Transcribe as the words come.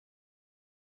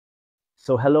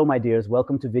So hello my dears,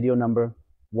 welcome to video number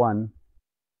 1.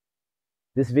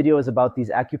 This video is about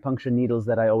these acupuncture needles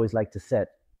that I always like to set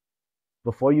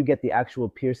before you get the actual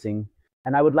piercing,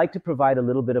 and I would like to provide a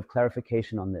little bit of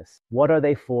clarification on this. What are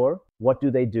they for? What do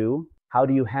they do? How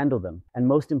do you handle them? And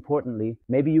most importantly,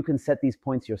 maybe you can set these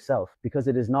points yourself, because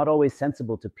it is not always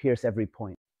sensible to pierce every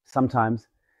point. Sometimes,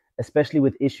 especially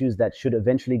with issues that should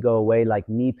eventually go away like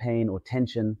knee pain or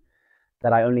tension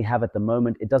that I only have at the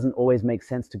moment, it doesn't always make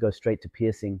sense to go straight to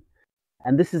piercing.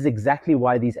 And this is exactly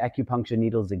why these acupuncture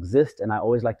needles exist, and I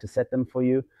always like to set them for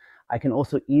you. I can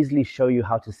also easily show you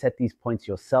how to set these points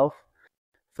yourself.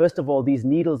 First of all, these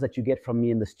needles that you get from me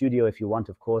in the studio, if you want,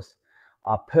 of course,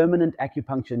 are permanent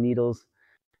acupuncture needles.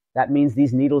 That means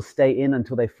these needles stay in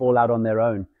until they fall out on their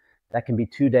own. That can be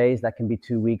 2 days, that can be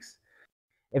 2 weeks.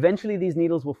 Eventually, these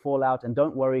needles will fall out, and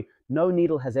don't worry, no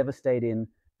needle has ever stayed in.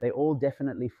 They all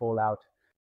definitely fall out.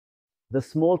 The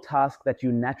small task that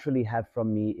you naturally have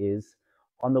from me is,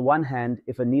 on the one hand,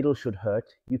 if a needle should hurt,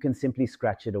 you can simply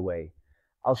scratch it away.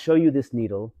 I'll show you this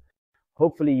needle.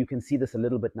 Hopefully you can see this a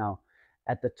little bit now.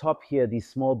 At the top here, these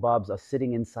small barbs are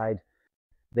sitting inside.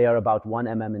 They are about 1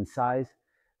 mm in size.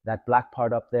 That black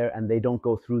part up there, and they don't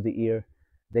go through the ear.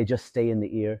 They just stay in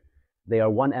the ear. They are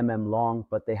 1 mm long,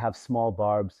 but they have small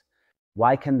barbs.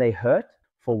 Why can they hurt?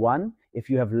 For one, if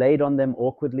you have laid on them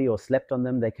awkwardly or slept on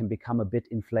them, they can become a bit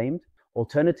inflamed.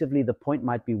 Alternatively, the point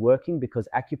might be working because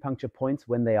acupuncture points,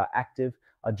 when they are active,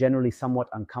 are generally somewhat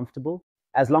uncomfortable.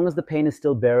 As long as the pain is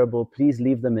still bearable, please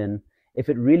leave them in. If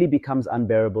it really becomes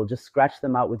unbearable, just scratch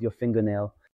them out with your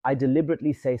fingernail. I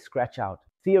deliberately say scratch out.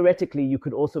 Theoretically, you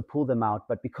could also pull them out,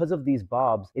 but because of these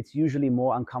barbs, it's usually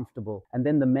more uncomfortable. And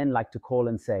then the men like to call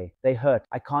and say, they hurt,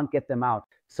 I can't get them out.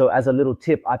 So as a little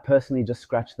tip, I personally just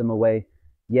scratch them away.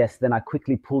 Yes, then I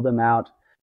quickly pull them out.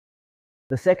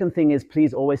 The second thing is,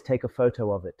 please always take a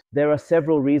photo of it. There are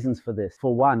several reasons for this.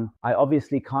 For one, I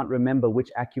obviously can't remember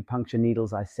which acupuncture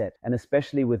needles I set, and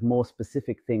especially with more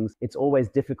specific things, it's always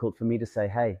difficult for me to say,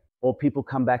 hey, or people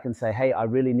come back and say, hey, I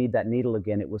really need that needle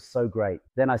again, it was so great.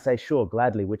 Then I say, sure,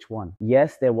 gladly, which one?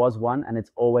 Yes, there was one, and it's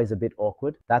always a bit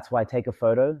awkward. That's why I take a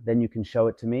photo, then you can show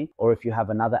it to me. Or if you have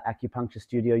another acupuncture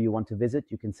studio you want to visit,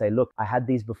 you can say, look, I had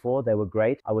these before, they were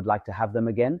great, I would like to have them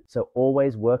again. So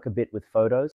always work a bit with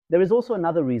photos. There is also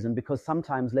another reason, because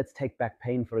sometimes, let's take back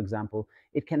pain, for example,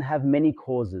 it can have many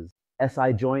causes.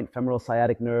 SI joint, femoral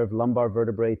sciatic nerve, lumbar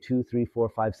vertebrae, 2, 3, 4,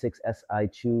 5, 6, SI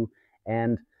chew,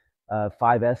 and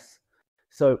 5S.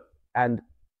 So, and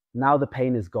now the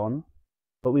pain is gone,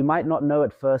 but we might not know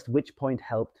at first which point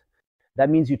helped. That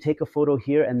means you take a photo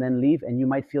here and then leave, and you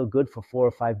might feel good for 4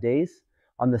 or 5 days.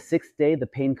 On the 6th day, the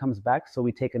pain comes back, so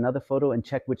we take another photo and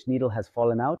check which needle has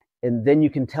fallen out. And then you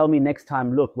can tell me next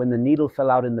time, look, when the needle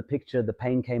fell out in the picture, the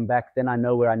pain came back, then I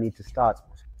know where I need to start.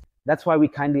 That's why we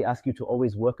kindly ask you to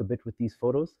always work a bit with these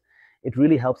photos. It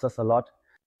really helps us a lot.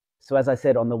 So as I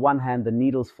said, on the one hand, the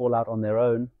needles fall out on their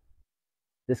own.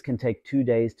 This can take 2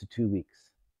 days to 2 weeks,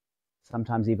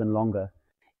 sometimes even longer.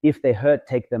 If they hurt,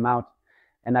 take them out.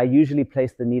 And I usually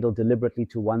place the needle deliberately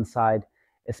to one side,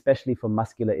 especially for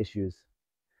muscular issues.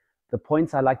 The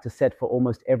points I like to set for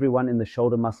almost everyone in the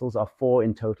shoulder muscles are 4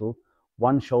 in total: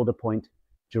 1 shoulder point,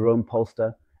 Jerome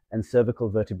Polster, and cervical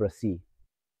vertebra C.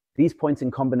 These points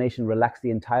in combination relax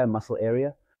the entire muscle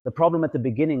area. The problem at the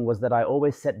beginning was that I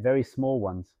always set very small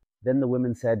ones. Then the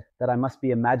women said that I must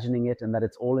be imagining it and that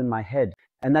it's all in my head.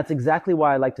 And that's exactly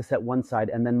why I like to set one side,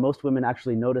 and then most women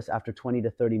actually notice after 20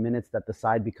 to 30 minutes that the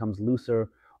side becomes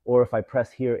looser, or if I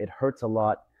press here, it hurts a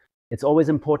lot. It's always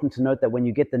important to note that when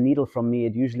you get the needle from me,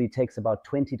 it usually takes about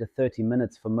 20 to 30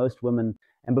 minutes for most women.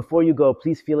 And before you go,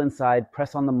 please feel inside,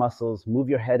 press on the muscles, move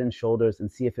your head and shoulders,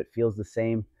 and see if it feels the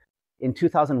same. In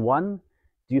 2001,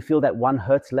 do you feel that one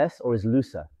hurts less or is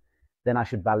looser? Then I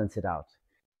should balance it out.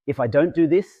 If I don't do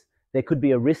this, there could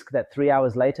be a risk that 3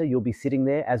 hours later you'll be sitting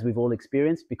there, as we've all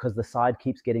experienced, because the side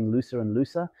keeps getting looser and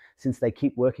looser since they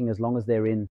keep working as long as they're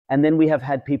in. And then we have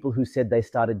had people who said they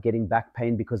started getting back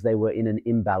pain because they were in an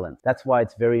imbalance. That's why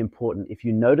it's very important. If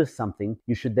you notice something,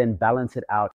 you should then balance it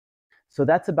out. So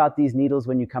that's about these needles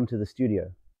when you come to the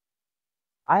studio.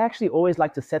 I actually always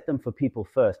like to set them for people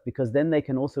first, because then they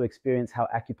can also experience how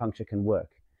acupuncture can work.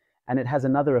 And it has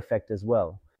another effect as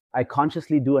well. I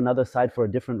consciously do another side for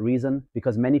a different reason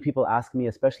because many people ask me,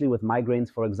 especially with migraines,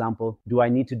 for example, do I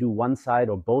need to do one side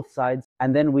or both sides?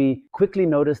 And then we quickly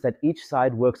notice that each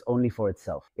side works only for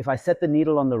itself. If I set the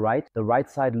needle on the right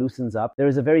side loosens up. There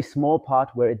is a very small part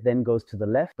where it then goes to the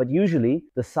left, but usually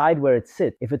the side where it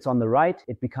sits, if it's on the right,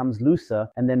 it becomes looser,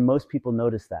 and then most people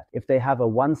notice that. If they have a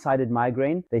one-sided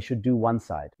migraine, they should do one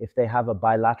side. If they have a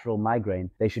bilateral migraine,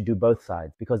 they should do both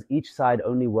sides because each side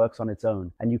only works on its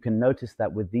own. And you can notice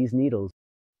that with these needles.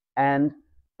 And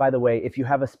by the way, if you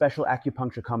have a special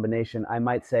acupuncture combination, I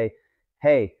might say,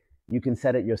 hey, you can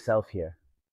set it yourself here.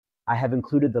 I have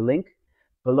included the link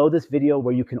below this video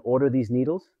where you can order these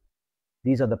needles.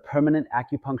 These are the permanent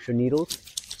acupuncture needles.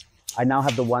 I now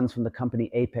have the ones from the company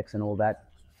Apex and all that.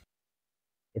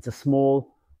 It's a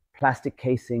small plastic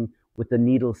casing with the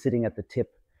needle sitting at the tip,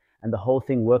 and the whole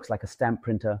thing works like a stamp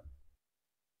printer.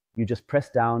 You just press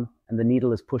down and the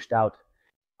needle is pushed out.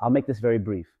 I'll make this very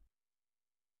brief.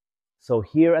 So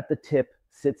here at the tip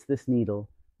sits this needle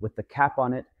with the cap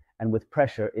on it, and with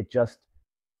pressure, it just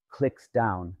clicks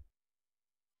down.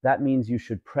 That means you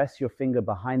should press your finger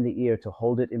behind the ear to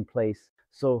hold it in place.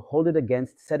 So hold it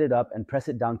against, set it up, and press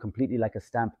it down completely like a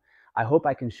stamp. I hope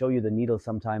I can show you the needle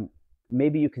sometime.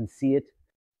 Maybe you can see it.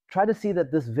 Try to see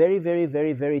that this very, very,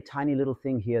 very, very tiny little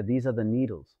thing here, these are the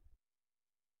needles.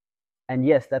 And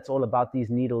yes, that's all about these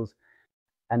needles.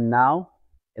 And now,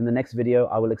 in the next video,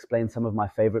 I will explain some of my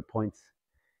favorite points.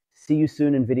 See you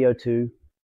soon in video 2.